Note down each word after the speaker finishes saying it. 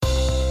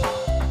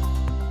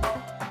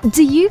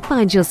Do you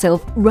find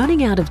yourself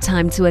running out of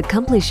time to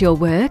accomplish your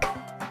work?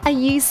 Are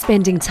you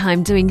spending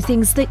time doing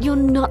things that you're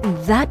not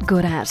that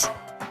good at?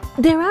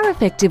 There are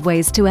effective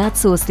ways to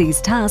outsource these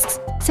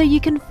tasks so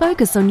you can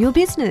focus on your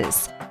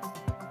business.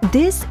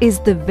 This is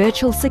the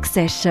Virtual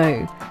Success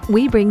Show.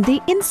 We bring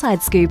the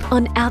inside scoop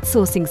on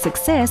outsourcing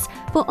success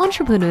for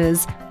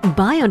entrepreneurs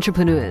by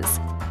entrepreneurs.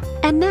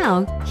 And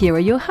now, here are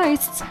your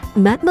hosts,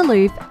 Matt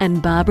Maloof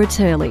and Barbara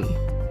Turley.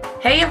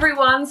 Hey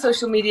everyone,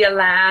 social media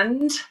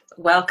land.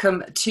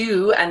 Welcome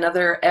to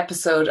another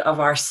episode of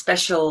our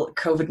special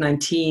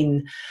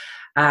COVID-19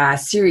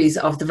 series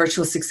of the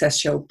Virtual Success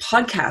Show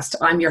podcast.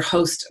 I'm your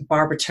host,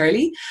 Barbara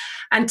Turley,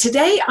 and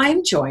today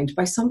I'm joined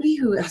by somebody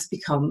who has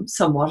become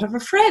somewhat of a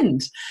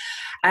friend.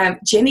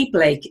 Jenny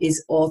Blake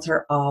is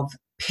author of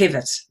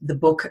Pivot, the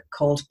book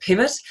called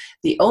Pivot.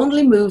 The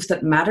only move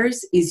that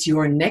matters is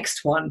your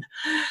next one.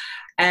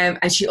 And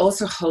she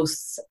also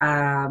hosts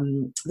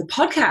the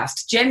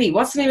podcast. Jenny,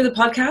 what's the name of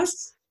the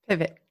podcast?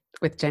 Pivot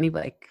with Jenny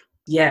Blake.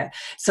 Yeah.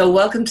 So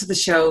welcome to the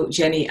show,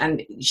 Jenny.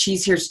 And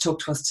she's here to talk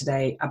to us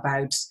today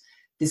about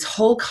this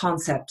whole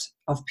concept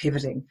of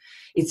pivoting.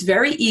 It's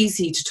very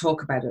easy to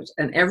talk about it.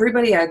 And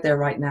everybody out there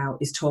right now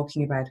is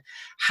talking about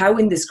how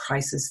in this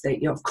crisis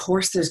that, of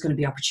course, there's going to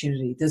be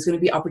opportunity. There's going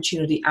to be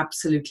opportunity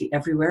absolutely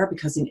everywhere,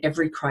 because in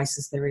every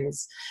crisis there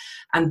is.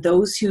 And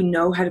those who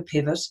know how to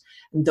pivot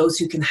and those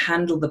who can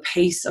handle the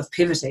pace of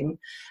pivoting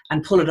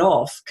and pull it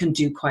off can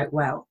do quite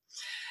well.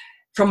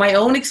 From my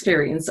own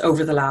experience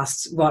over the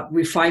last,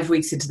 we're 5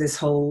 weeks into this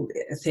whole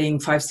thing,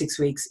 5-6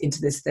 weeks into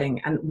this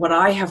thing. And what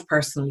I have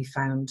personally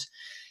found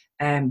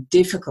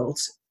difficult,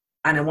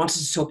 and I wanted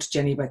to talk to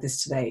Jenny about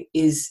this today,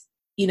 is,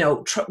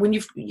 when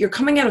you're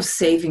coming out of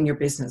saving your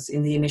business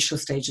in the initial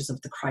stages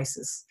of the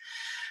crisis,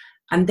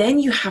 and then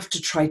you have to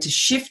try to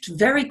shift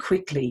very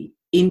quickly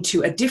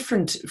into a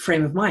different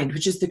frame of mind,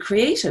 which is the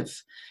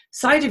creative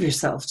side of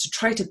yourself, to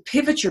try to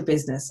pivot your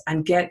business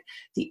and get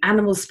the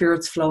animal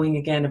spirits flowing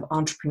again of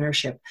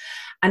entrepreneurship.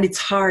 And it's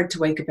hard to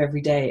wake up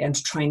every day and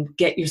to try and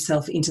get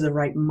yourself into the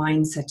right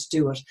mindset to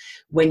do it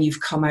when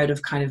you've come out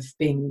of kind of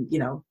being,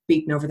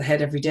 beaten over the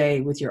head every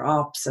day with your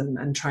ops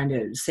and trying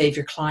to save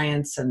your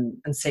clients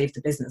and save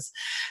the business.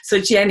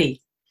 So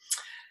Jenny,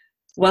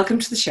 welcome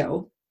to the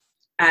show.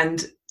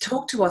 And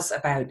talk to us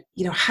about,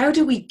 how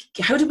do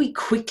we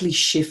quickly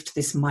shift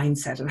this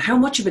mindset, and how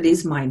much of it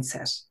is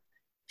mindset?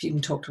 If you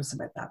can talk to us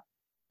about that.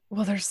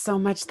 Well, there's so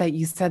much that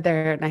you said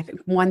there. And I think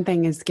one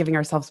thing is giving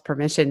ourselves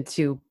permission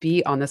to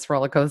be on this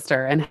roller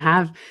coaster and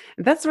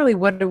that's really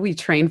what do we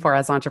train for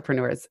as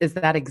entrepreneurs, is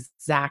that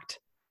exact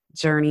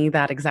journey,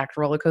 that exact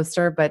roller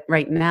coaster. But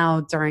right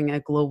now, during a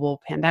global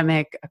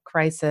pandemic, a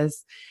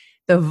crisis,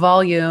 the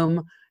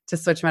volume, to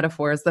switch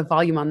metaphors, the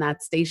volume on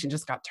that station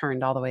just got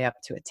turned all the way up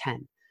to a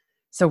 10.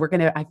 So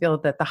I feel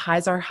that the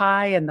highs are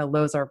high and the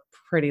lows are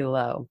pretty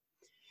low.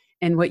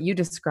 And what you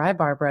describe,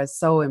 Barbara, is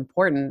so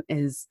important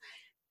is,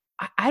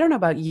 I don't know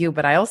about you,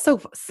 but I also,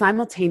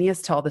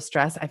 simultaneous to all the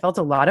stress, I felt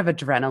a lot of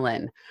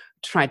adrenaline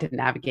trying to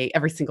navigate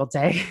every single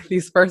day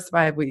these first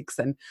 5 weeks.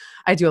 And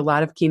I do a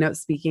lot of keynote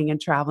speaking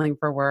and traveling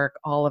for work.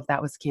 All of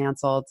that was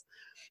canceled.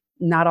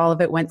 Not all of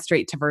it went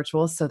straight to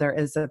virtual. So there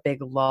is a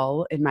big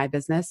lull in my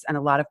business. And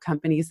a lot of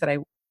companies that I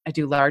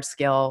do large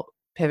scale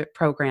pivot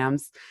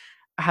programs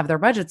have their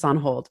budgets on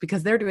hold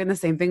because they're doing the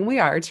same thing we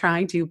are,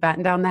 trying to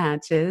batten down the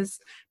hatches,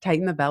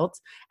 tighten the belt,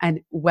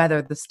 and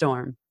weather the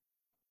storm.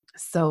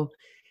 So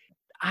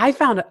I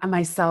found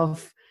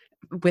myself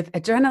with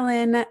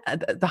adrenaline,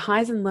 the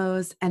highs and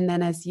lows. And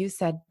then, as you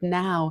said,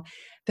 now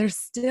I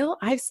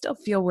still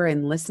feel we're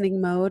in listening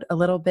mode a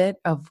little bit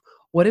of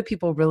what do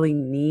people really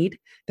need?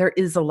 There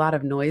is a lot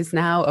of noise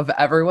now of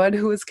everyone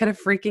who is kind of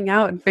freaking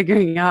out and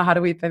figuring out how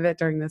do we pivot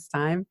during this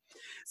time.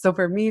 So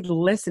for me,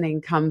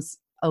 listening comes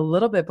a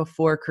little bit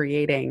before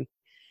creating,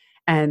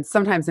 and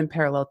sometimes in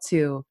parallel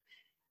too.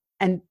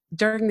 And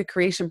during the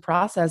creation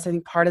process, I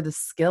think part of the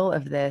skill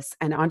of this,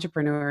 and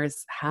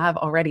entrepreneurs have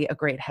already a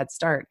great head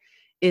start,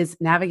 is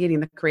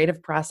navigating the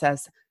creative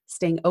process,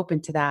 staying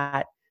open to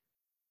that,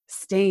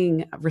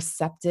 staying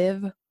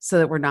receptive so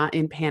that we're not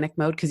in panic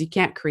mode, because you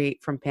can't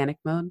create from panic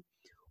mode,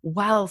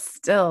 while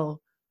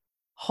still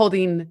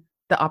holding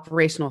the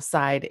operational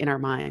side in our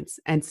minds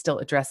and still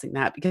addressing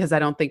that, because I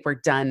don't think we're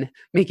done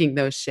making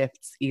those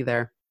shifts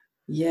either.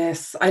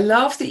 Yes, I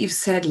love that you've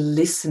said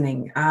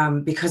listening,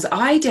 because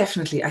I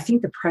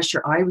think the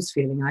pressure I was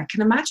feeling, and I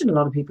can imagine a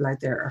lot of people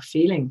out there are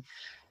feeling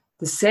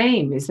the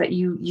same, is that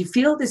you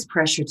feel this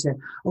pressure to,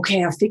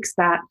 okay, I've fixed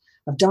that,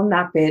 I've done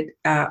that bit,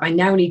 I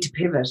now need to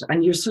pivot.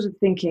 And you're sort of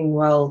thinking,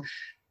 well,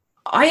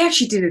 I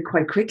actually did it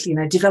quite quickly, and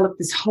I developed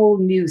this whole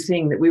new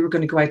thing that we were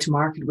going to go out to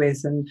market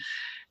with, and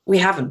we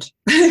haven't,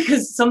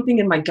 because something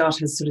in my gut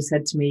has sort of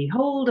said to me,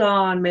 hold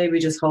on, maybe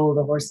just hold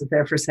the horses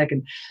there for a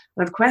second.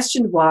 And I've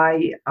questioned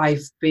why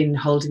I've been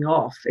holding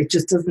off. It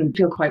just doesn't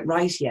feel quite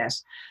right yet.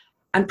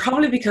 And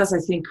probably because I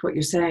think what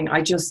you're saying,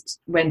 I just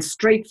went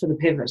straight for the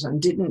pivot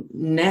and didn't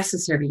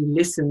necessarily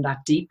listen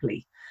that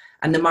deeply.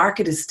 And the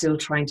market is still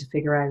trying to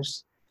figure out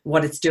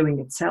what it's doing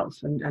itself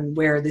and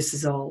where this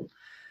is all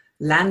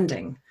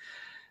landing.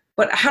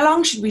 But how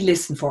long should we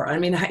listen for? I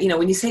mean,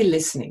 when you say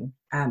listening,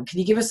 can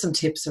you give us some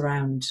tips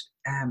around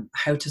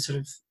how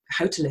to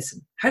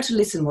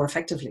listen more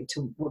effectively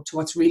to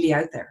what's really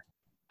out there?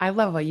 I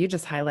love what you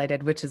just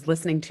highlighted, which is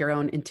listening to your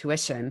own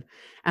intuition.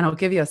 And I'll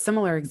give you a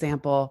similar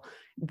example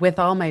with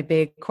all my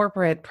big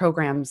corporate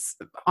programs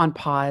on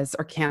pause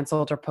or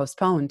canceled or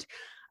postponed.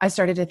 I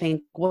started to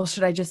think, well,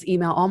 should I just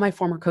email all my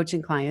former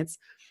coaching clients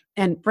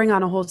and bring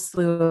on a whole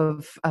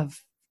slew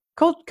of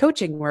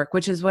coaching work,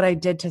 which is what I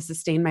did to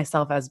sustain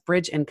myself as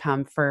bridge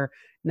income for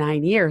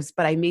 9 years.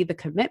 But I made the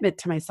commitment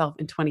to myself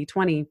in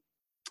 2020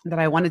 that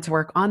I wanted to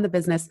work on the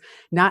business,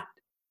 not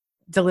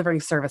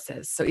delivering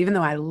services. So even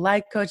though I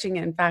like coaching,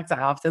 in fact,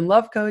 I often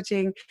love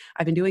coaching,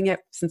 I've been doing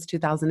it since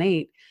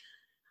 2008.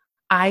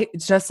 I,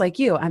 just like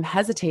you, I'm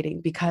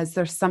hesitating because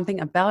there's something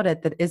about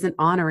it that isn't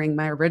honoring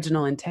my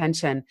original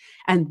intention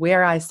and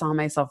where I saw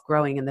myself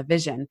growing in the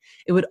vision.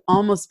 It would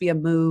almost be a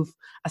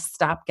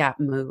stopgap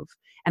move.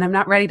 And I'm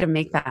not ready to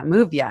make that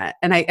move yet.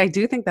 And I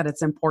do think that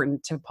it's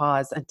important to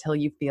pause until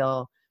you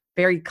feel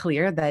very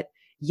clear that,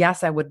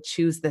 yes, I would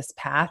choose this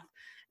path,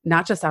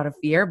 not just out of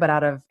fear, but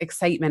out of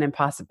excitement and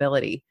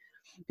possibility.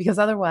 Because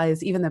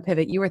otherwise, even the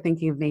pivot you were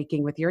thinking of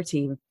making with your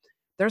team,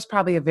 there's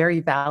probably a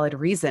very valid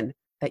reason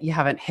that you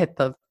haven't hit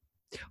the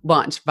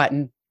launch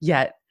button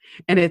yet.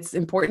 And it's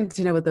important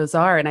to know what those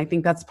are. And I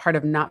think that's part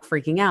of not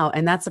freaking out.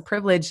 And that's a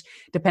privilege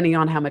depending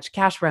on how much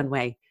cash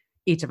runway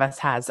each of us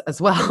has as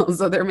well.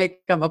 So there may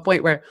come a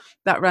point where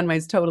that runway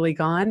is totally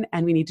gone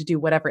and we need to do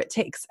whatever it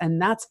takes.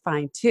 And that's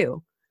fine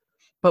too.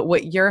 But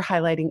what you're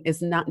highlighting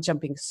is not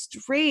jumping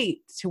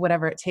straight to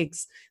whatever it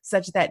takes,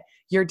 such that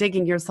you're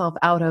digging yourself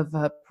out of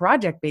a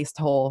project-based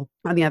hole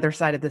on the other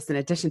side of this, in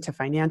addition to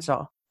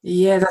financial.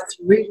 Yeah, that's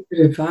really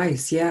good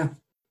advice. Yeah.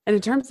 And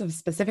in terms of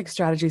specific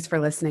strategies for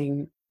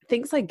listening,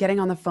 things like getting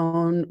on the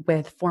phone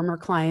with former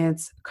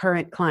clients,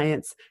 current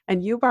clients,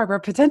 and you, Barbara,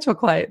 potential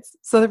clients.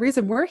 So the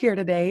reason we're here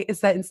today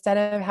is that instead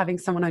of having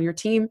someone on your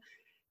team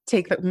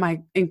take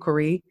my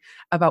inquiry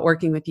about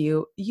working with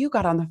you, you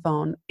got on the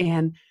phone.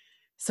 And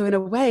so in a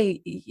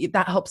way,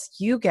 that helps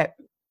you get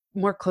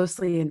more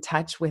closely in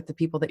touch with the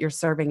people that you're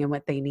serving and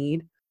what they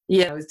need.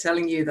 Yeah, I was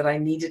telling you that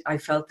I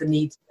felt the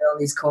need to get on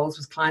these calls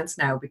with clients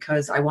now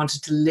because I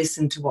wanted to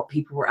listen to what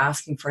people were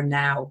asking for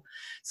now.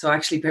 So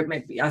actually,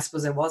 I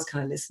suppose I was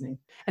kind of listening.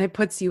 And it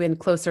puts you in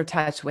closer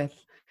touch with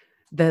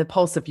the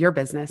pulse of your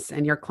business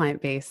and your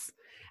client base.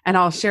 And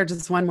I'll share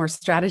just one more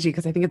strategy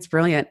because I think it's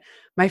brilliant.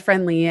 My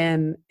friend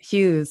Leanne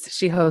Hughes,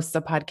 she hosts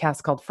a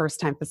podcast called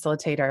First Time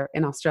Facilitator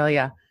in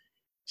Australia.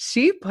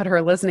 She put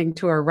her listening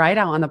to her right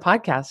out on the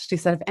podcast. She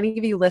said, if any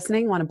of you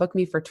listening want to book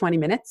me for 20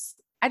 minutes,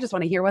 I just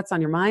want to hear what's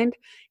on your mind.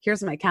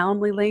 Here's my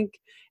Calendly link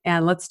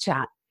and let's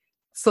chat.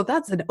 So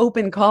that's an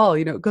open call.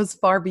 It goes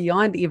far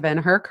beyond even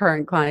her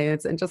current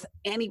clients and just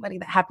anybody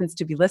that happens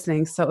to be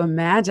listening. So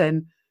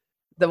imagine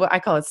what I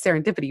call it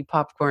serendipity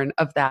popcorn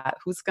of that.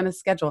 Who's going to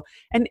schedule?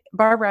 And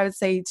Barbara, I would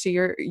say to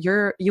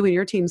you and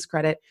your team's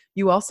credit,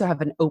 you also have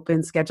an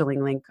open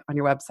scheduling link on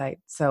your website.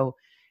 So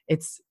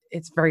it's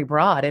very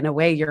broad. In a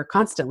way, you're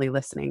constantly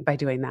listening by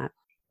doing that.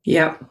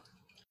 Yeah.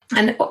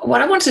 And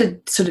what I want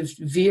to sort of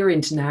veer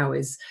into now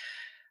is,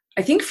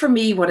 I think for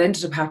me, what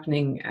ended up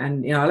happening,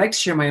 and I like to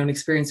share my own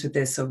experience with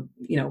this. So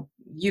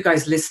you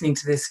guys listening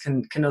to this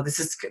can know this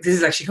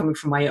is actually coming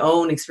from my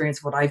own experience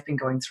of what I've been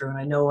going through, and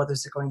I know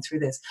others are going through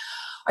this.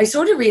 I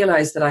sort of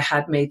realized that I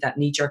had made that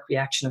knee-jerk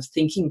reaction of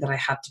thinking that I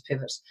had to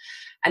pivot,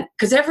 and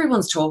because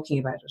everyone's talking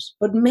about it,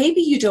 but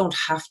maybe you don't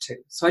have to.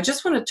 So I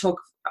just want to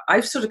talk.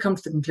 I've sort of come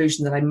to the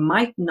conclusion that I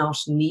might not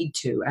need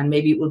to, and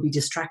maybe it will be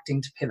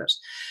distracting to pivot.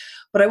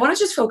 But I want to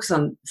just focus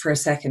on, for a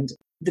second,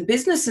 the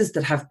businesses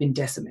that have been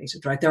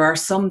decimated, right? There are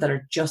some that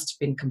are just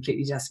been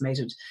completely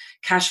decimated,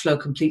 cash flow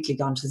completely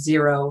gone to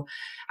zero,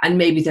 and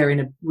maybe they're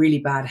in a really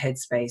bad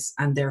headspace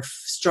and they're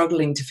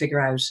struggling to figure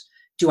out,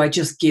 do I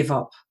just give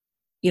up?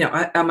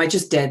 Am I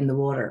just dead in the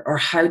water? Or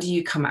how do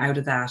you come out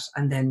of that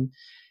and then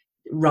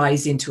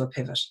rise into a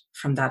pivot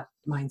from that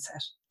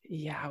mindset?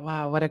 Yeah,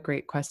 wow, what a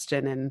great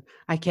question. And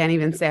I can't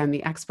even say I'm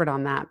the expert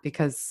on that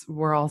because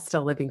we're all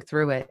still living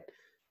through it.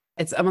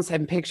 It's almost,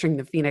 I'm picturing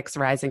the phoenix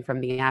rising from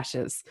the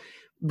ashes.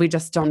 We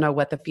just don't know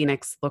what the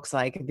phoenix looks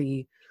like.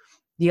 The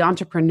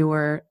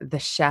entrepreneur, the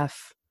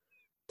chef,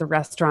 the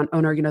restaurant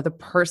owner, the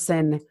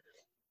person,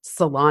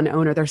 salon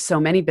owner. There's so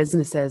many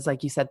businesses,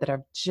 like you said, that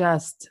are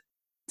just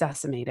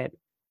decimated.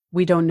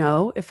 We don't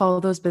know if all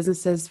of those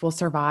businesses will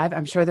survive.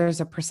 I'm sure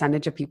there's a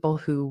percentage of people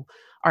who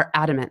are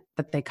adamant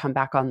that they come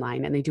back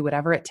online and they do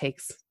whatever it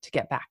takes to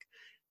get back.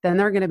 Then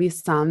there are going to be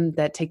some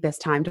that take this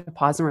time to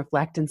pause and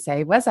reflect and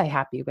say, was I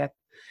happy with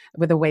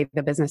the way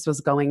the business was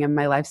going and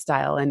my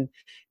lifestyle? And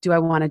do I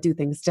want to do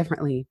things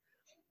differently?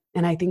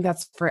 And I think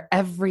that's for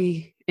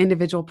every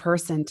individual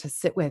person to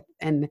sit with.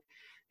 And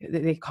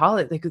they call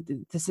it, like,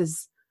 this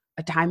is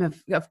a time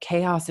of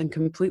chaos and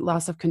complete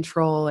loss of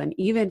control. And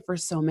even for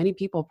so many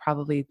people,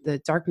 probably the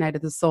dark night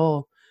of the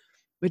soul,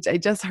 which I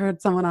just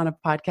heard someone on a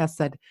podcast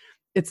said,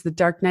 it's the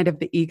dark night of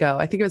the ego.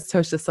 I think it was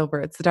Tosha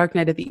Silver. It's the dark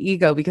night of the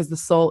ego because the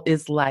soul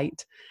is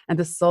light and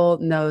the soul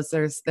knows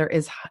there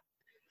is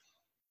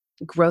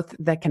growth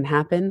that can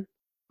happen,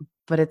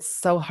 but it's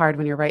so hard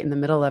when you're right in the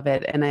middle of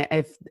it. And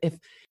if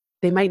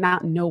they might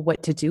not know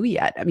what to do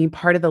yet. I mean,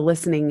 part of the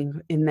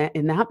listening in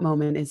that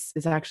moment is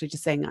actually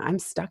just saying, I'm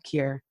stuck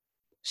here.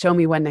 Show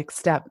me one next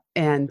step,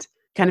 and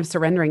kind of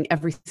surrendering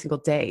every single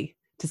day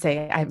to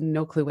say, I have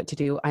no clue what to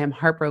do. I am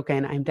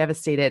heartbroken. I'm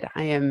devastated.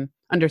 I am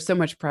under so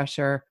much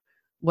pressure.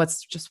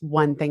 What's just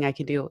one thing I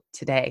can do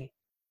today?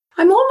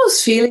 I'm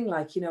almost feeling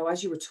like,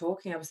 as you were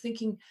talking, I was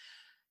thinking,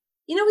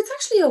 it's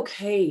actually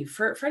okay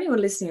for anyone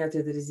listening out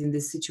there that is in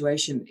this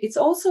situation. It's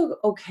also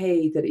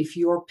okay that if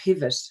your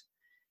pivot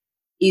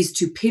is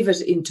to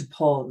pivot into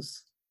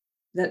pause,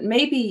 that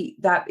maybe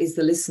that is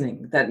the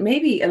listening, that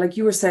maybe, like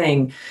you were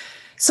saying,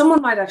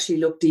 someone might actually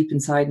look deep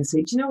inside and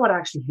say, do you know what? I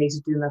actually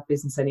hated doing that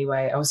business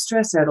anyway. I was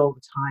stressed out all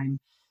the time.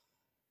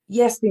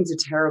 Yes, things are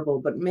terrible,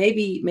 but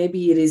maybe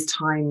it is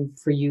time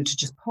for you to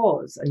just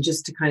pause and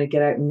just to kind of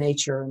get out in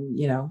nature. And,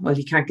 well,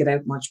 you can't get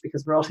out much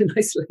because we're all in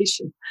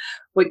isolation,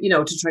 but,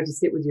 to try to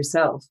sit with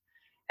yourself.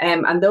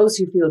 And those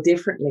who feel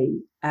differently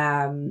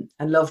and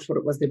loved what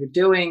it was they were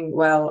doing,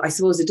 well, I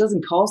suppose it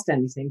doesn't cost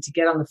anything to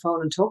get on the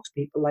phone and talk to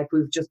people like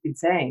we've just been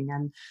saying.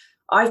 And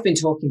I've been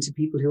talking to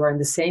people who are in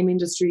the same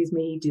industry as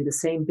me, do the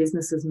same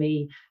business as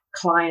me,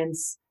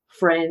 clients,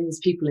 friends,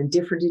 people in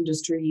different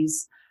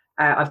industries.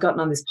 I've gotten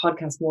on this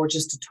podcast more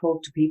just to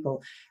talk to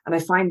people. And I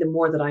find the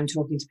more that I'm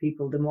talking to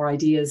people, the more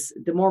ideas,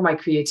 the more my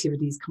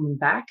creativity is coming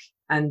back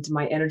and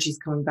my energy is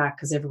coming back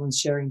because everyone's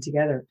sharing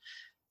together.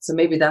 So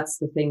maybe that's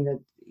the thing that,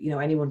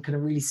 anyone kind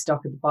of really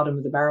stuck at the bottom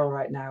of the barrel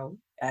right now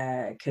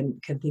can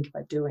think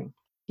about doing.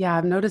 Yeah,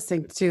 I'm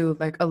noticing too,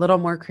 like a little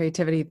more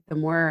creativity, the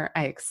more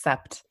I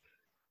accept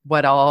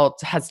what all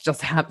has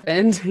just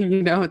happened.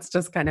 It's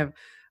just kind of,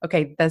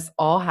 okay, this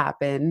all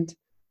happened.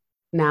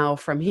 Now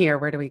from here,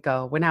 where do we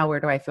go? Well, now where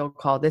do I feel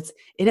called? It's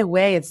in a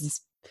way, it's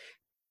just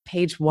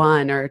page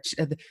one or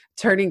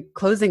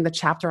closing the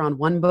chapter on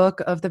one book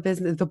of the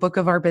business, the book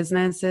of our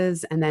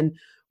businesses. And then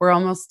we're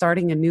almost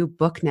starting a new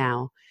book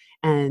now.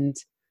 And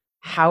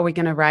how are we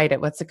going to write it?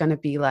 What's it going to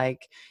be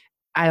like?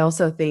 I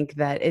also think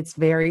that it's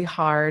very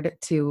hard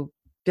to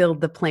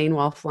build the plane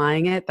while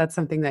flying it. That's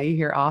something that you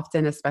hear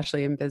often,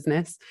 especially in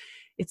business.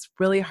 It's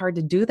really hard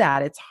to do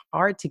that. It's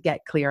hard to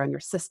get clear on your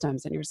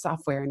systems and your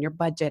software and your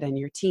budget and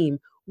your team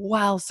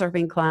while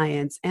serving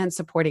clients and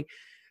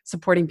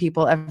supporting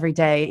people every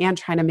day and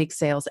trying to make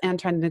sales and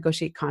trying to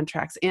negotiate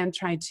contracts and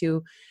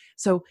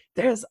so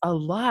there's a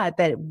lot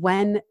that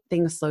when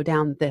things slow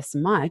down this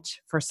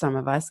much for some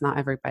of us, not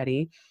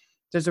everybody,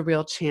 there's a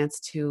real chance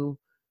to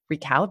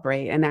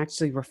recalibrate and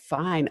actually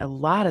refine a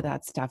lot of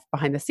that stuff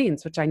behind the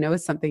scenes, which I know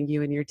is something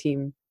you and your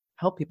team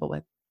help people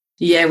with.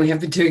 Yeah, we have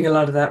been doing a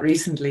lot of that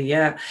recently.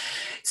 Yeah.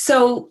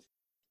 So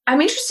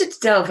I'm interested to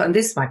delve, and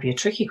this might be a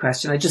tricky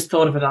question. I just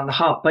thought of it on the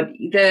hop, but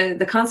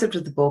the concept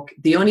of the book,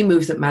 the only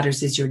move that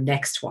matters is your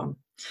next one.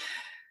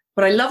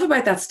 What I love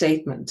about that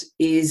statement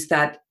is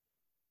that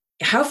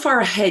how far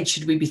ahead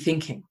should we be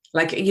thinking?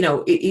 Like,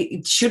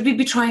 should we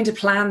be trying to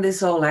plan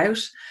this all out?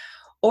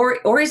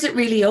 Or is it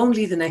really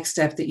only the next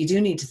step that you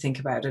do need to think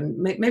about? And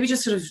maybe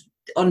just sort of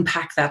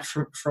unpack that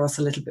for us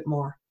a little bit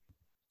more.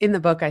 In the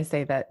book, I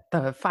say that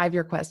the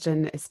 5-year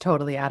question is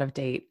totally out of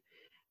date.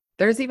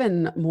 There's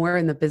even more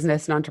in the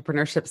business and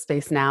entrepreneurship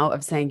space now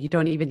of saying you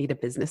don't even need a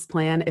business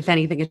plan. If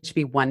anything, it should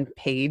be one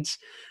page.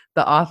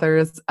 The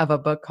authors of a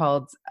book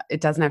called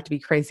It Doesn't Have to Be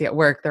Crazy at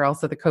Work, they're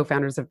also the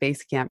co-founders of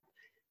Basecamp.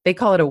 They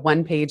call it a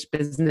one-page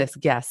business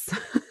guess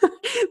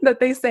that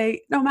they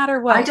say, no matter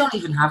what. I don't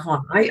even have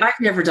one. I've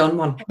never done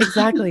one.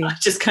 Exactly. I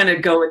just kind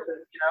of go with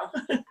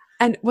it,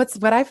 And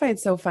what I find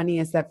so funny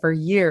is that for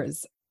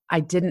years, I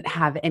didn't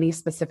have any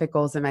specific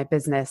goals in my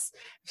business.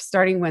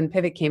 Starting when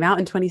Pivot came out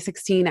in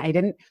 2016,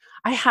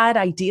 I had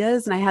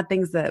ideas and I had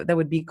things that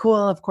would be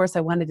cool. Of course,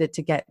 I wanted it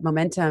to get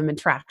momentum and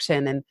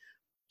traction and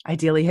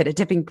ideally hit a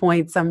tipping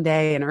point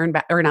someday and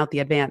earn out the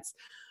advance.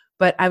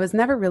 But I was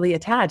never really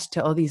attached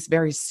to all these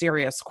very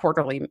serious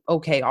quarterly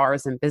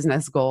OKRs and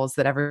business goals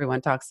that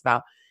everyone talks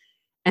about.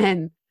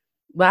 And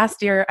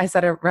last year I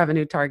set a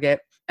revenue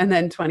target. And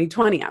then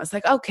 2020, I was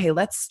like, okay,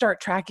 let's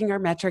start tracking our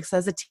metrics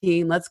as a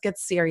team. Let's get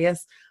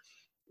serious.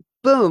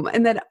 Boom.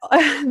 And then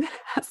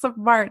as of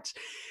March,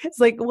 it's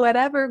like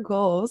whatever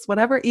goals,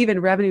 whatever even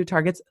revenue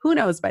targets, who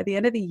knows, by the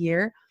end of the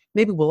year,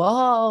 maybe we'll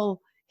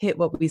all hit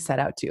what we set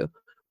out to.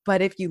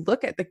 But if you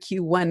look at the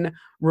Q1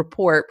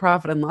 report,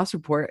 profit and loss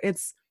report,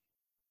 it's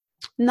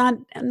not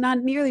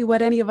nearly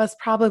what any of us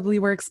probably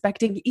were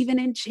expecting, even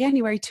in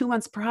January, 2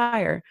 months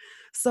prior.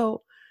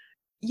 So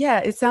yeah,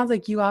 it sounds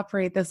like you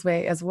operate this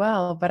way as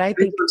well. But I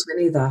think don't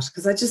any of that,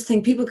 because I just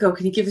think people go,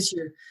 can you give us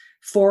your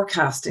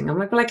forecasting? I'm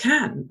like, well, I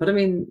can, but I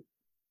mean,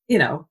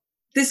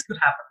 this could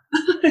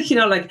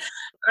happen. Like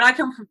I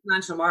come from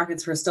financial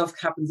markets where stuff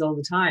happens all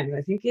the time. And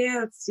I think,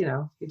 yeah,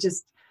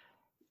 it's,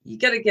 you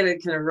got to get a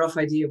kind of rough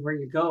idea of where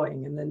you're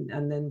going,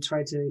 and then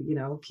try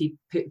to,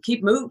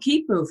 keep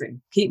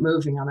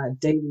moving on a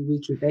daily,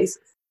 weekly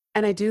basis.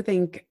 And I do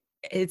think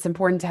it's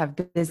important to have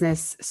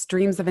business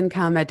streams of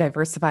income, a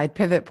diversified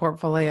pivot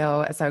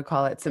portfolio, as I would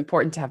call it. It's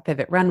important to have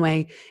pivot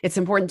runway. It's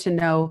important to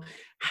know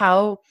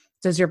how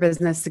Does your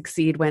business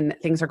succeed when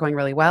things are going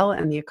really well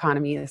and the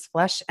economy is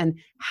flush? And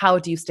how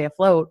do you stay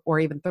afloat or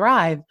even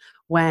thrive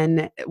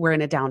when we're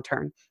in a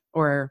downturn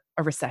or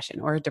a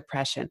recession or a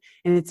depression?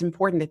 And it's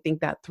important to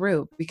think that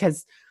through,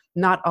 because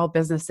not all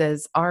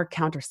businesses are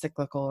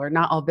countercyclical, or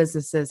not all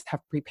businesses have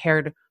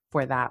prepared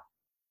for that.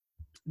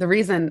 The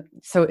reason,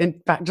 so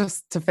in fact,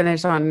 just to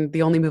finish on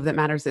the only move that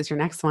matters is your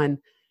next one,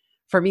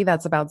 for me,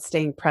 that's about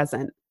staying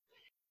present.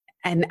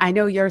 And I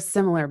know you're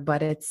similar,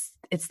 but it's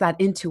that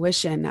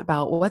intuition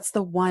about what's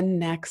the one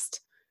next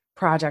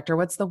project, or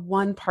what's the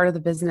one part of the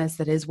business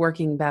that is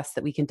working best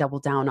that we can double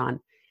down on.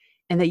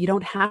 And that you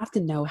don't have to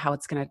know how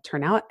it's going to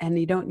turn out, and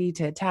you don't need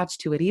to attach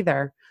to it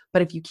either.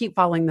 But if you keep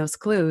following those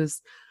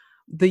clues,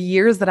 the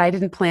years that I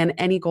didn't plan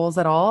any goals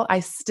at all, I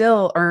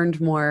still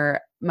earned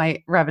more.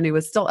 My revenue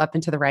was still up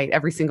and to the right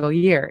every single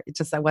year. It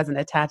just, I wasn't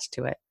attached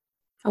to it.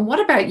 And what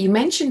about, you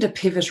mentioned a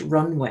pivot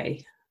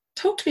runway.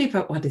 Talk to me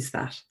about, what is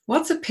that?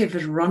 What's a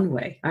pivot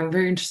runway? I'm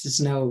very interested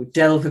to know,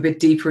 delve a bit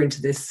deeper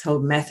into this whole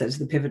method,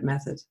 the pivot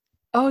method.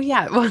 Oh,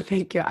 yeah. Well,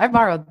 thank you. I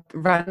borrowed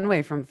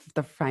runway from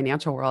the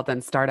financial world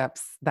and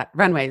startups. That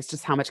runway is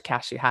just how much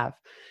cash you have.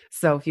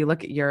 So if you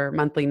look at your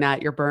monthly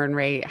net, your burn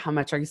rate, how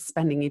much are you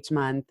spending each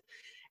month?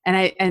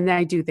 And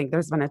I do think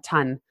there's been a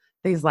ton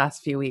these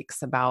last few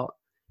weeks about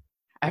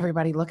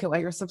everybody look at what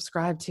you're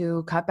subscribed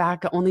to, cut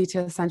back only to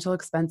essential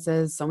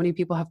expenses. So many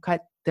people have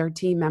cut their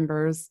team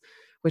members,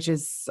 which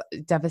is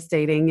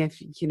devastating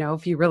if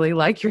you really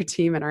like your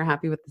team and are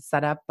happy with the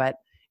setup, but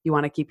you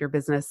want to keep your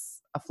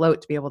business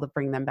afloat to be able to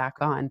bring them back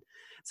on.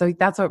 So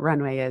that's what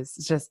runway is.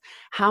 It's just,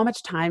 how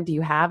much time do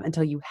you have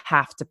until you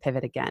have to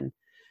pivot again?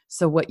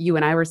 So what you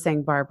and I were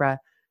saying, Barbara,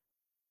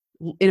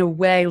 in a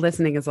way,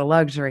 listening is a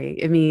luxury.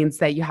 It means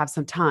that you have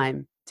some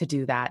time to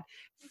do that.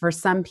 For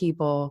some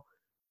people,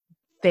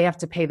 they have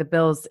to pay the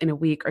bills in a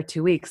week or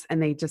 2 weeks, and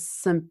they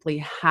just simply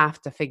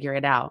have to figure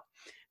it out.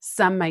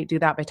 Some might do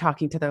that by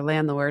talking to their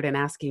landlord and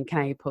asking, can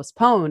I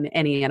postpone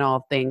any and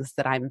all things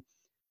that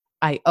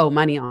I owe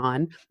money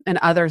on? And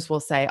others will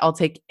say, I'll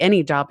take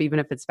any job, even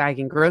if it's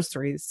bagging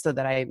groceries, so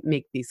that I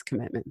make these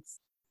commitments.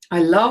 I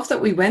love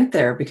that we went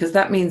there, because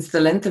that means the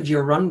length of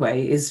your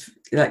runway is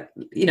like,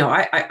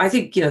 I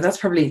think, that's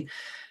probably,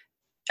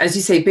 as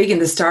you say, big in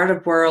the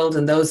startup world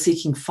and those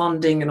seeking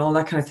funding and all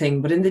that kind of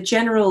thing. But in the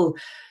general,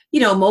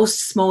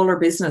 most smaller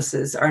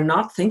businesses are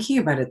not thinking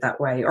about it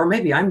that way. Or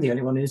maybe I'm the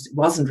only one who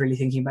wasn't really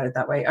thinking about it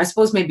that way. I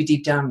suppose maybe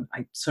deep down,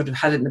 I sort of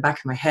had it in the back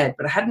of my head,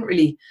 but I hadn't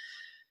really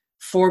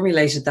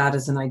formulated that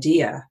as an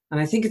idea. And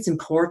I think it's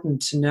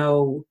important to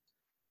know,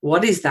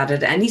 what is that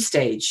at any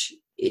stage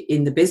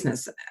in the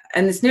business?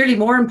 And it's nearly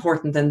more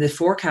important than the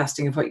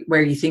forecasting of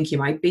where you think you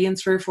might be in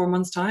 3 or 4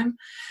 months' time.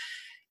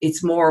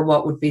 It's more,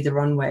 what would be the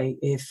runway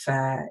if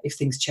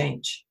things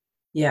change?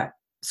 Yeah.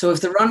 So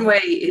if the runway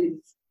is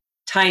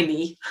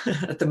tiny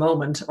at the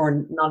moment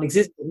or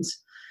non-existent,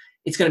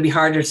 it's going to be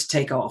harder to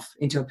take off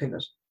into a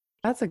pivot.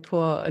 That's a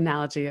cool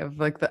analogy of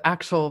like the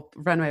actual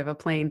runway of a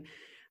plane.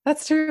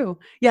 That's true.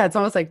 Yeah, it's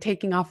almost like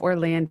taking off or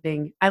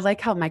landing. I like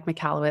how Mike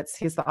Michalowicz,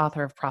 he's the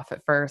author of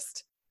Profit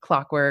First,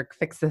 Clockwork,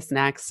 Fix This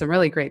Next, some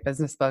really great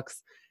business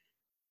books.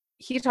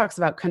 He talks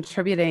about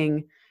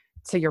contributing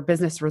to your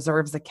business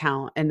reserves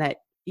account, and that,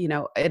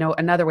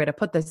 another way to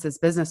put this is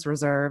business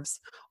reserves,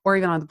 or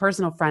even on the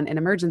personal front, an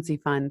emergency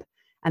fund.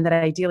 And that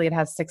ideally it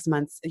has 6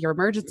 months. Your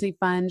emergency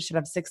fund should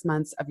have 6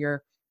 months of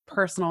your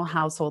personal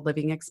household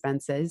living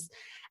expenses.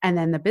 And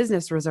then the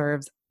business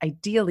reserves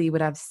ideally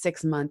would have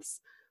 6 months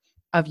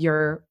of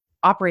your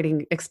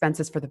operating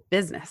expenses for the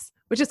business,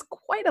 which is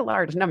quite a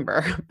large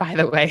number, by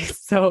the way.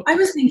 So I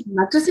was thinking,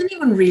 does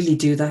anyone really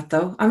do that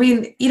though? I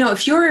mean,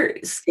 if you're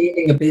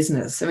scaling a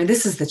business,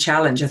 this is the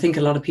challenge. I think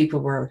a lot of people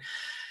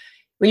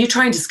when you're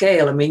trying to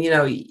scale,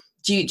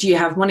 do you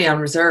have money on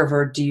reserve,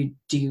 or do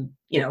you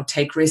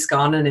take risk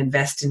on and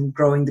invest in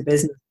growing the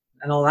business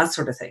and all that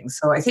sort of thing?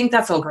 So I think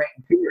that's all great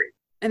in theory.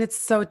 And it's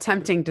so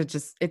tempting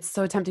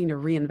to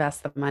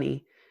reinvest the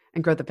money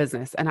and grow the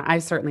business. And I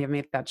certainly have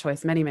made that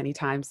choice many, many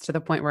times, to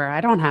the point where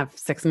I don't have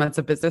 6 months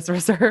of business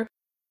reserve.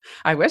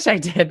 I wish I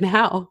did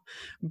now,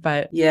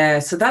 but yeah,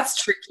 so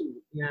that's tricky.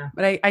 Yeah.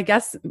 But I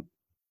guess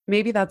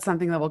maybe that's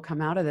something that will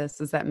come out of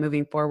this, is that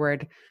moving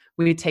forward,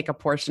 we take a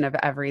portion of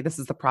this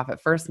is the Profit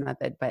First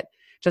method, but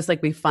just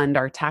like we fund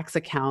our tax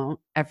account,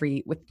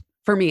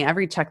 for me,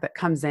 every check that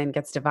comes in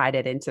gets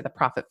divided into the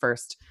Profit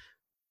First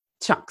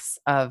chunks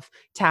of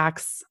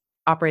tax,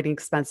 operating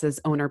expenses,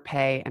 owner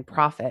pay, and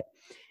profit.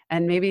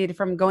 And maybe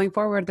from going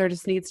forward, there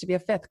just needs to be a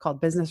fifth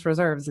called business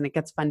reserves, and it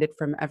gets funded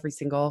from every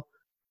single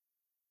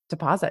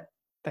deposit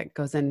that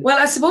goes in.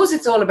 Well, I suppose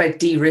it's all about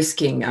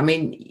de-risking.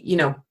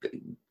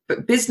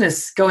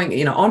 Business going,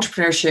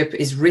 entrepreneurship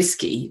is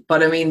risky, but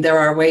there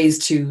are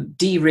ways to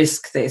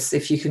de-risk this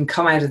if you can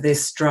come out of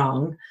this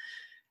strong,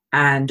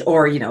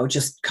 or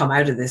just come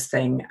out of this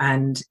thing.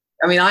 And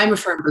I'm a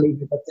firm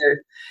believer that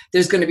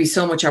there's going to be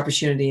so much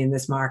opportunity in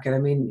this market.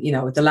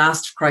 The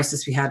last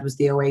crisis we had was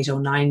the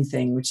 08-09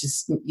 thing, which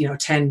is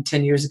 10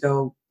 years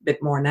ago, a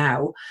bit more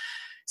now.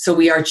 So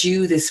we are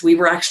due this, we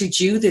were actually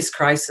due this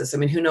crisis. I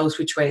mean, who knows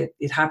which way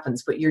it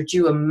happens, but you're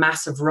due a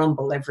massive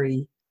rumble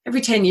every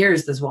 10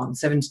 years, there's one,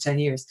 7 to 10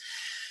 years.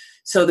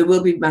 So there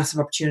will be massive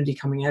opportunity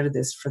coming out of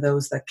this for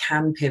those that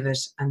can pivot.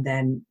 And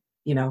then,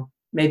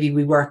 maybe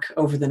we work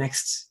over the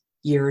next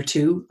year or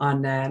two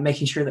on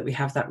making sure that we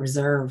have that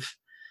reserve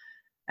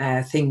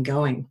thing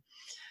going.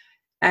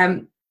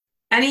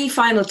 Any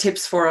final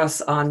tips for us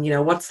on,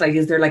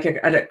 is there like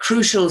a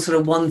crucial sort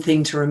of one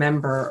thing to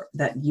remember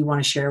that you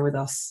want to share with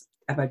us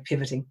about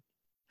pivoting?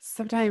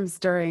 Sometimes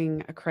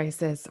during a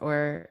crisis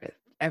or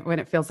when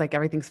it feels like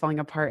everything's falling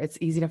apart, it's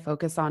easy to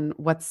focus on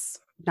what's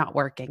not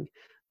working,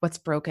 what's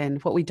broken,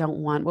 what we don't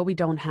want, what we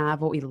don't have,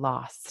 what we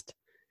lost.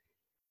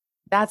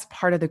 That's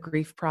part of the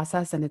grief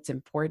process and it's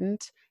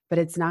important, but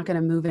it's not going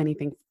to move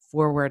anything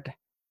forward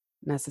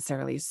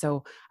necessarily.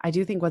 So I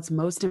do think what's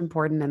most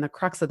important and the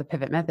crux of the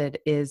pivot method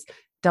is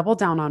double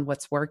down on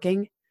what's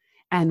working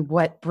and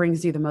what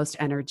brings you the most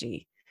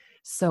energy.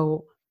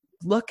 So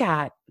look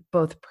at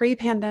both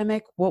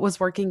pre-pandemic, what was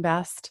working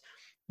best,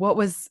 what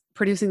was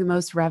producing the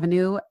most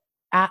revenue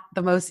at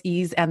the most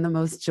ease and the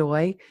most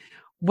joy,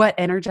 what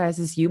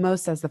energizes you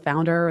most as the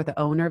founder or the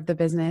owner of the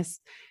business.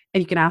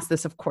 And you can ask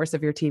this, of course,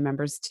 of your team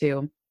members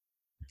too.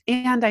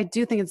 And I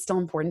do think it's still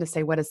important to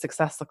say, what does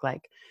success look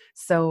like?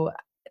 So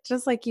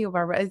just like you,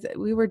 Barbara,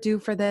 we were due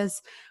for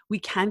this. We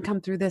can come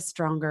through this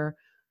stronger.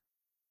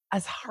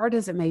 As hard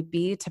as it may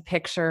be to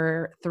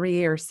picture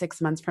 3 or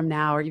 6 months from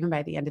now, or even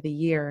by the end of the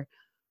year,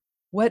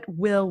 what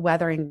will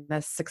weathering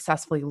this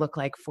successfully look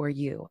like for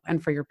you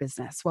and for your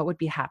business? What would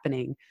be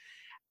happening?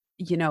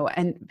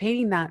 And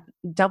painting that,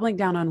 doubling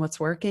down on what's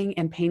working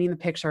and painting the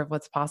picture of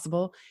what's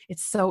possible.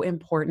 It's so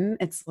important.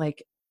 It's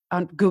like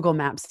on Google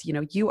Maps,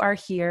 you are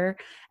here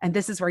and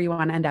this is where you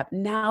want to end up.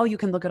 Now you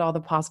can look at all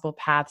the possible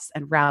paths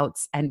and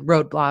routes and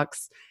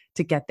roadblocks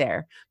to get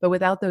there. But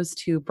without those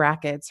 2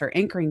 brackets or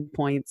anchoring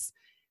points,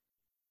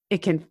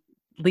 it can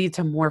lead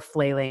to more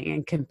flailing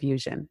and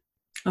confusion.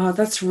 Oh,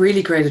 that's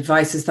really great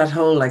advice. Is that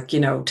whole,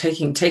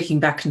 taking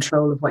back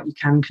control of what you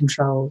can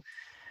control,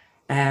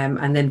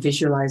 and then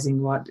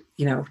visualizing what,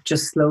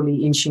 just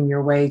slowly inching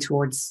your way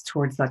towards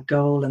that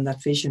goal and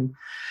that vision.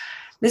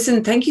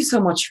 Listen, thank you so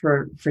much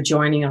for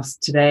joining us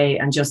today.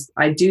 And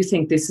I do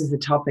think this is a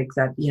topic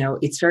that,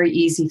 it's very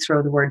easy to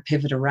throw the word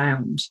pivot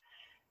around,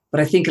 but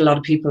I think a lot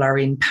of people are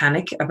in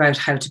panic about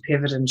how to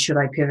pivot and should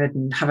I pivot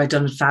and have I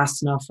done it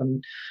fast enough?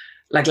 And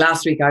like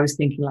last week, I was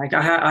thinking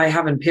I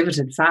haven't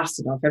pivoted fast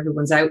enough.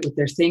 Everyone's out with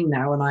their thing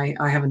now and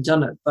I haven't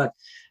done it. But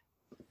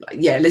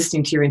yeah,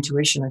 listening to your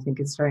intuition, I think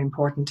is very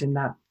important in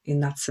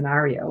that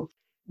scenario.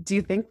 Do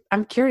you think,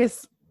 I'm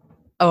curious,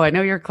 I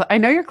know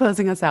you're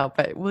closing us out,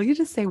 but will you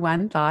just say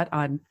one thought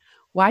on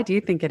why do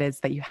you think it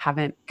is that you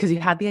haven't, because you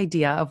had the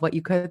idea of what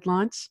you could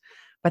launch,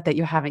 but that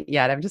you haven't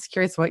yet? I'm just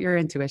curious what your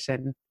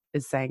intuition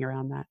is saying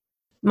around that.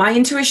 My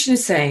intuition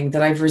is saying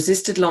that I've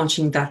resisted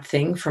launching that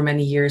thing for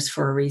many years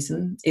for a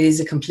reason. It is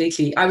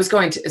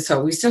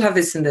so we still have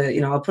this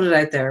in I'll put it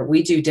out there.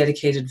 We do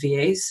dedicated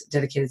VAs,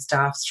 dedicated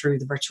staff through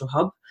the virtual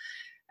hub.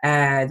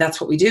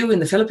 That's what we do in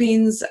the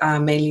Philippines,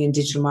 mainly in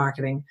digital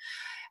marketing.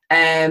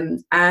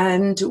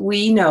 And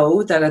we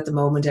know that at the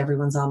moment,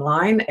 everyone's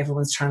online,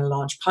 everyone's trying to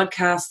launch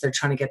podcasts, they're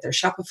trying to get their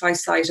Shopify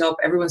site up,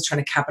 everyone's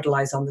trying to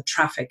capitalize on the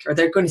traffic, or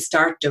they're going to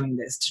start doing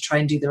this to try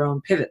and do their own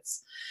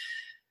pivots.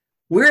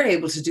 We're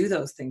able to do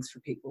those things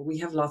for people. We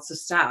have lots of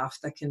staff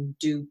that can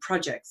do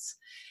projects.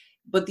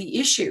 But the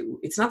issue,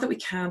 it's not that we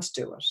can't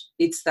do it.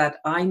 It's that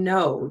I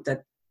know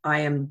that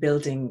I am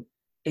building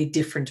a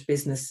different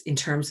business in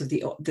terms of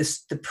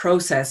the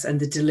process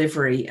and the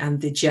delivery and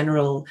the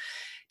general,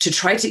 to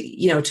try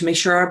to, to make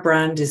sure our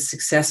brand is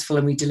successful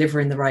and we deliver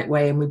in the right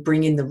way and we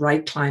bring in the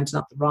right client,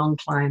 not the wrong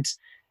client,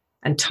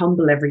 and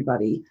tumble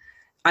everybody.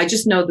 I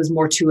just know there's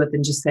more to it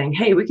than just saying,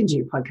 hey, we can do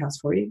your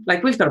podcast for you.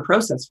 Like, we've got a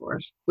process for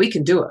it. We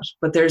can do it.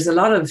 But there's a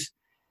lot of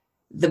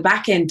the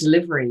back end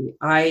delivery.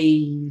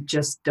 I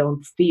just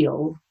don't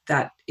feel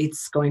that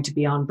it's going to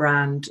be on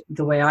brand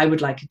the way I would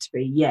like it to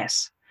be yet.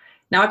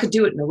 Now, I could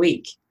do it in a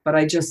week, but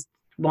I just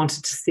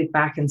wanted to sit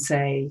back and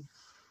say,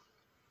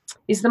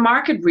 is the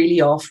market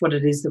really off what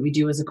it is that we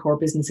do as a core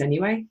business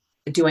anyway?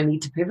 Do I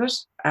need to pivot?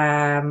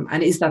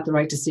 And is that the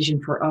right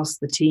decision for us,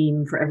 the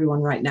team, for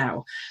everyone right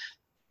now?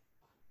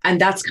 And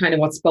that's kind of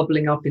what's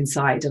bubbling up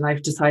inside. And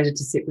I've decided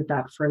to sit with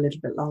that for a little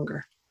bit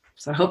longer.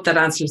 So I hope that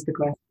answers the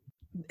question.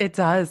 It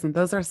does. And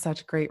those are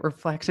such great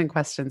reflection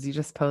questions you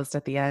just posed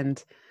at the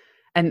end.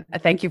 And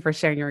thank you for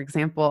sharing your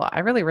example. I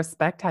really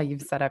respect how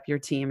you've set up your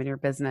team and your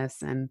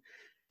business, and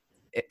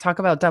talk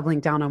about doubling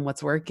down on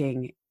what's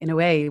working. In a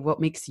way, what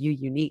makes you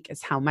unique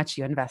is how much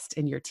you invest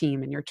in your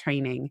team and your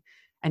training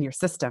and your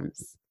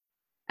systems.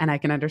 And I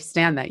can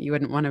understand that you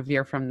wouldn't want to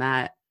veer from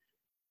that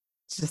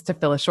just to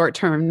fill a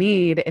short-term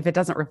need if it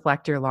doesn't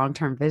reflect your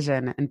long-term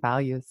vision and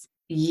values.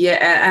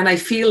 Yeah, and I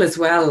feel as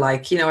well,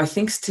 like, I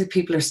think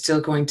people are still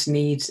going to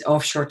need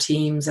offshore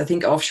teams. I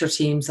think offshore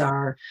teams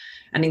are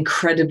an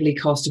incredibly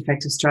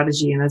cost-effective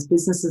strategy. And as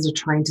businesses are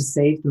trying to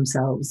save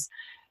themselves,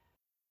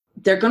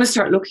 they're going to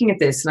start looking at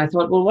this. And I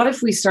thought, well, what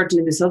if we start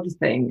doing this other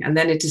thing? And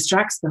then it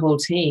distracts the whole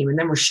team. And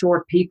then we're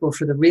short people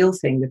for the real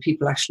thing that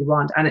people actually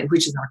want, and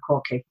which is our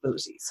core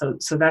capability. So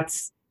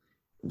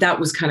that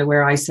was kind of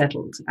where I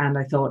settled. And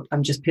I thought,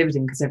 I'm just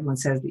pivoting because everyone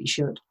says that you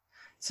should.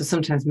 So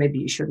sometimes maybe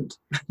you shouldn't.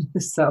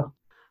 So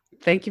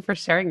thank you for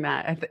sharing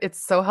that.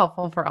 It's so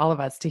helpful for all of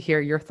us to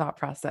hear your thought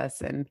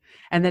process, and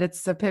that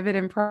it's a pivot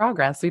in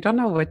progress. We don't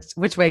know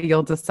which way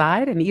you'll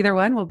decide, and either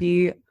one will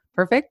be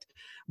perfect.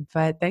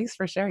 But thanks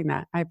for sharing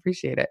that. I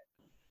appreciate it.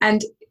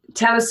 And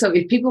tell us, so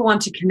if people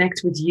want to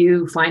connect with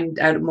you, find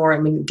out more, I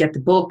mean, get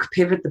the book,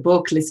 Pivot the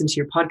book, listen to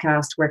your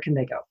podcast, where can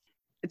they go?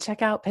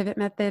 Check out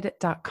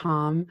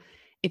pivotmethod.com.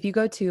 If you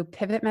go to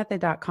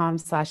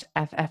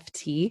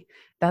pivotmethod.com/FFT,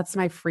 that's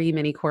my free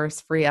mini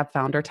course, Free Up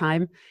Founder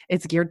Time.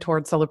 It's geared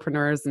towards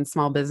solopreneurs and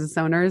small business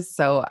owners.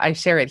 So I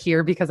share it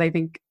here because I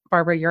think,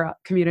 Barbara, your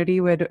community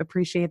would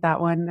appreciate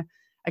that one.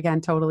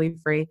 Again, totally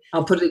free.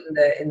 I'll put it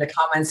in the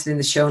comments and in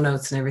the show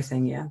notes and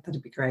everything. Yeah,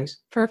 that'd be great.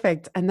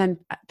 Perfect. And then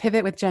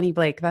Pivot with Jenny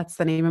Blake. That's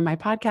the name of my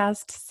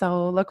podcast.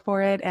 So look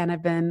for it. And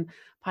I've been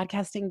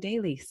podcasting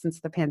daily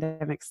since the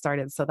pandemic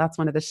started. So that's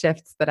one of the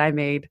shifts that I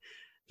made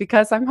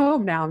because I'm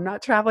home now. I'm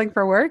not traveling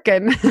for work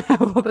and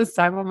have all this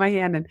time on my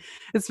hand. And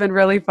it's been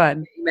really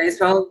fun. You may as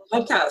well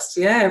podcast.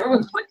 Yeah,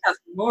 everyone's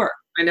podcasting more.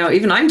 I know,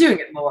 even I'm doing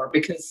it more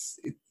because,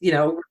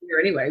 we're here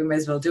anyway, we may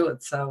as well do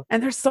it. So,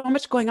 and there's so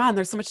much going on.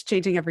 There's so much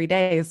changing every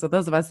day. So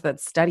those of us that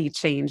study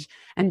change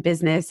and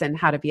business and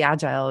how to be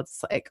agile,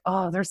 it's like,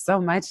 oh, there's so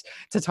much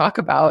to talk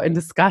about and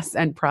discuss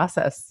and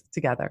process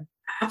together.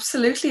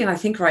 Absolutely. And I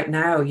think right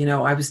now,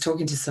 I was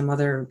talking to some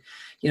other,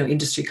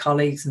 industry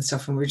colleagues and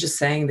stuff, and we were just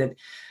saying that,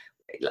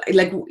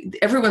 like,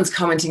 everyone's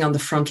commenting on the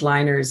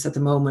frontliners at the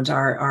moment,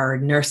 our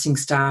nursing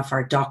staff,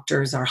 our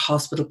doctors, our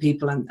hospital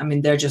people. And I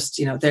mean, they're just,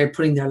 they're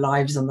putting their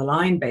lives on the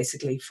line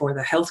basically for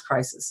the health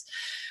crisis.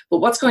 But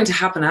what's going to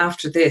happen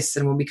after this,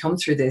 and when we come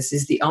through this,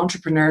 is the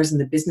entrepreneurs and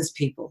the business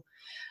people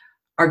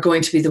are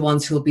going to be the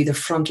ones who will be the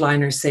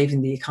frontliners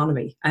saving the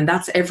economy. And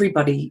that's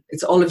everybody.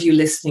 It's all of you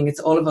listening. It's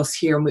all of us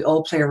here, and we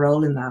all play a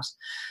role in that.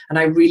 And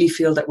I really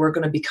feel that we're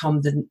going to become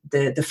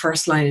the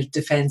first line of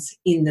defense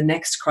in the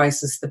next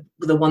crisis,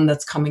 the one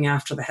that's coming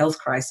after the health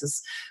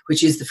crisis,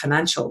 which is the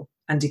financial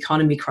and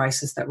economy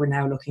crisis that we're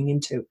now looking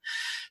into.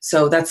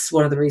 So that's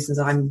one of the reasons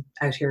I'm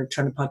out here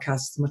trying to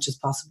podcast as much as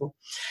possible.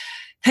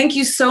 Thank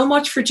you so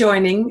much for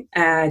joining,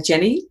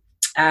 Jenny.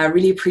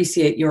 Really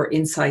appreciate your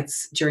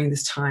insights during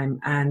this time.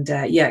 And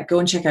go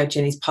and check out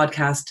Jenny's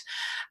podcast.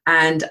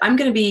 And I'm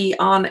going to be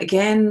on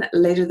again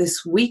later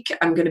this week.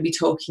 I'm going to be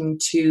talking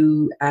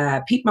to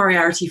Pete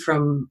Moriarty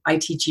from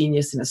IT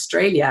Genius in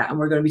Australia. And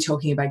we're going to be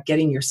talking about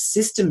getting your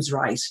systems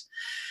right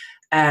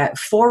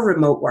for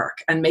remote work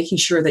and making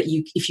sure that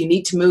if you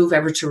need to move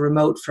ever to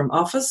remote from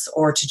office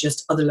or to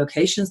just other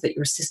locations, that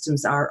your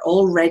systems are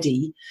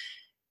already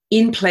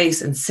in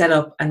place and set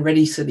up and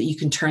ready so that you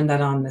can turn that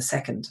on in a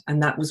second.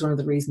 And that was one of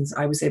the reasons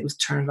I was able to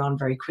turn it on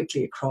very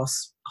quickly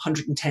across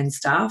 110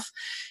 staff.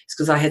 It's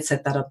because I had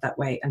set that up that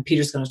way. And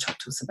Peter's going to talk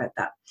to us about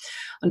that.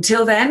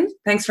 Until then,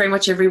 thanks very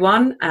much,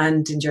 everyone,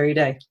 and enjoy your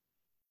day.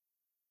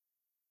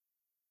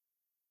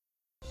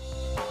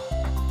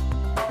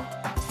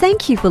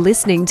 Thank you for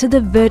listening to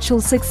the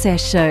Virtual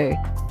Success Show.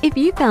 If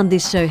you found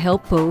this show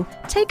helpful,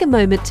 take a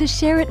moment to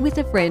share it with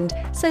a friend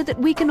so that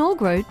we can all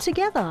grow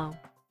together.